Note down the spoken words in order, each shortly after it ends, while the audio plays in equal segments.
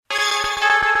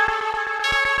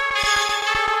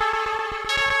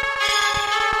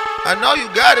I know you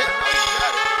got it.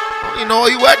 You know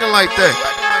you acting like that.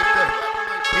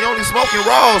 We only smoking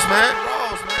raws, man.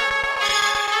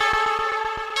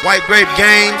 White grape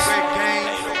games.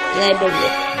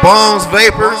 Bones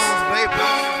vapors.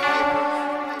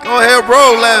 Go ahead,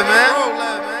 roll that, man.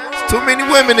 There's too many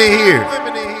women in here.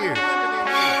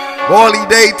 Marley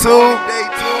Day 2.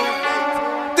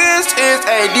 This is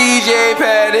a DJ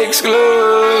Pad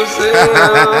exclusive.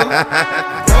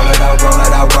 Roll it up, roll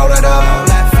it up, roll it up.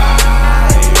 That fire.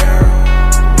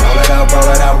 Roll it up,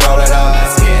 roll it up, roll it up.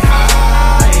 Let's get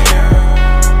higher.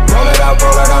 Roll it up,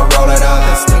 roll it up, roll it up.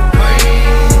 It's the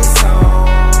green song.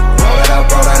 Roll it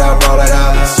up, roll it up, roll it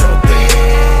up. It's your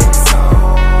thing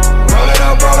song. Roll it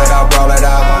up, roll it up, roll it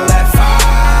up. That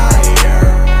fire.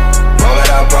 Roll it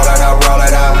up, roll it up, roll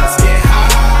it up. Let's get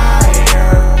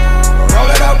higher. Roll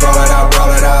it up, roll it up,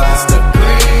 roll it up. It's the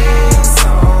green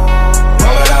song.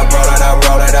 Roll it up, roll it up,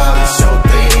 roll it up. It's your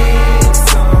thing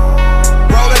song.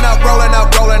 Rolling up, rolling up,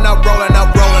 rolling up, rolling up,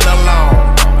 rolling along.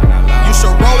 You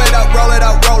should roll it up, roll it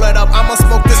up, roll it up. I'ma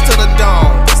smoke this to the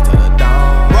dawn.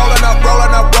 Rolling up,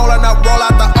 rolling up, rolling up, roll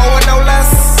out the O and no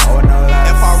less.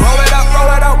 If I roll it up,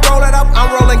 roll it up, roll it up, I'm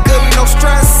rolling good with no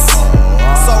stress.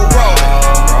 So roll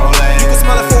it. You can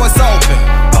smell it before it's open.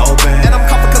 And I'm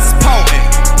comfort cause it's potent.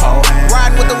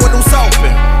 Riding with the windows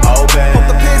open. Hope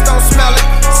the pigs don't smell it.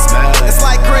 It's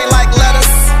like green like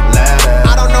lettuce.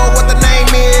 I don't know what the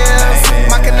name is.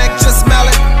 My Connect just smell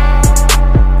it.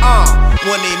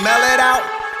 When he mail it out,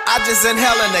 I just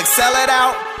inhale and excel it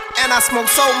out. And I smoke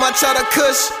so much of the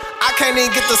kush, I can't even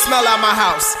get the smell out my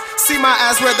house. See my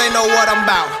ass where they know what I'm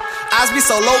about. Eyes be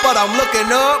so low, but I'm looking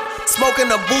up. Smoking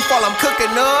the booth while I'm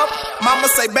cooking up. Mama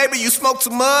say, baby, you smoke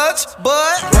too much,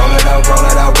 but roll it up, roll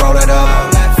it up, roll it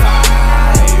up. That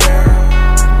fire.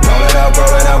 Roll it up,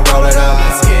 roll it up, roll it up.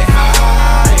 Let's get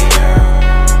higher.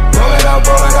 Roll it up,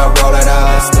 roll it up, roll it up.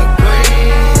 It's the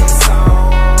green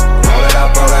song. Roll it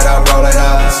up, roll it up, roll it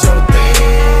up. It's your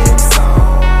thing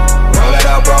song. Roll it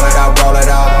up, roll it up, roll it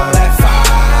up. That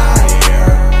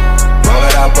fire. Roll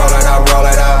it up, roll it up, roll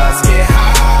it up. Let's get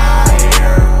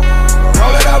higher.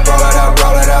 Roll it up, roll it up,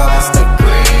 roll it up. It's the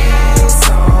green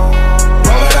song.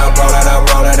 Roll it up, roll it up,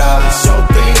 roll it up. It's your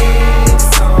thing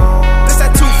song. This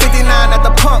that 259 at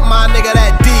the pump, my nigga,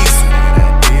 that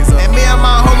diesel. And me and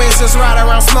my homies just ride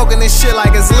around smoking this shit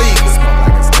like it's legal.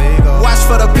 Watch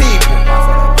for the people.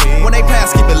 When they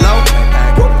pass, keep it low.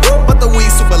 But the weed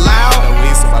super loud.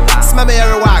 Smell me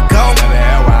everywhere I go.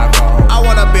 I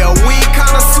wanna be a weed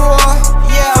connoisseur.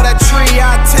 Yeah. For that tree,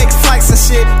 I take flights and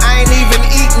shit. I ain't even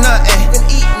eat nothing.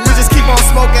 We just keep on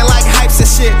smoking like hypes and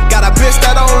shit. Got a bitch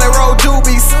that only roll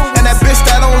doobies. And that bitch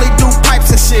that only do pipes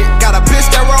and shit. Got a bitch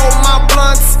that roll my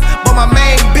blunts. But my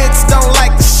main bitch don't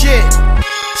like the shit.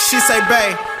 She say,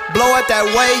 babe, blow it that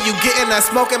way, you getting that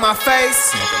smoke in my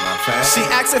face. She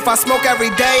asks if I smoke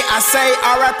every day, I say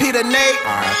R.I.P. to Nate.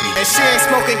 And she ain't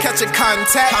smoking, catching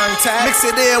contact. Mix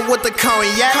it in with the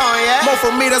cognac. More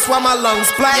for me, that's why my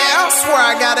lungs black. I swear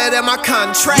I got it in my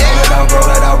contract. Roll it up, roll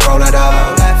it up, roll it up.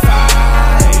 That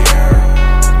fire.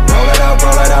 Roll it up,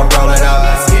 roll it up, roll it up.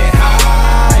 Let's get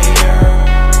higher.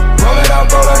 Roll it up,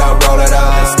 roll it up, roll it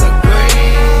up. It's the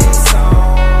green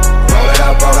song. Roll it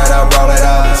up, roll it up, roll it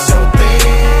up. It's your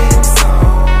thing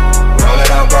song. Roll it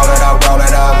up, roll it up, roll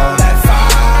it up. That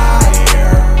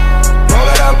fire. Roll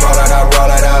it up, roll it up,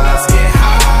 roll it up. Let's get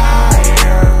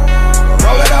higher.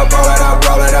 Roll it up, roll it up,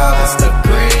 roll it up. It's the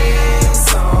green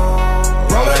song.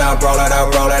 Roll it up, roll it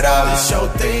up, roll it up. It's your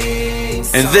thing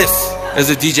song. And this is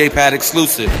a DJ Pad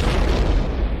exclusive.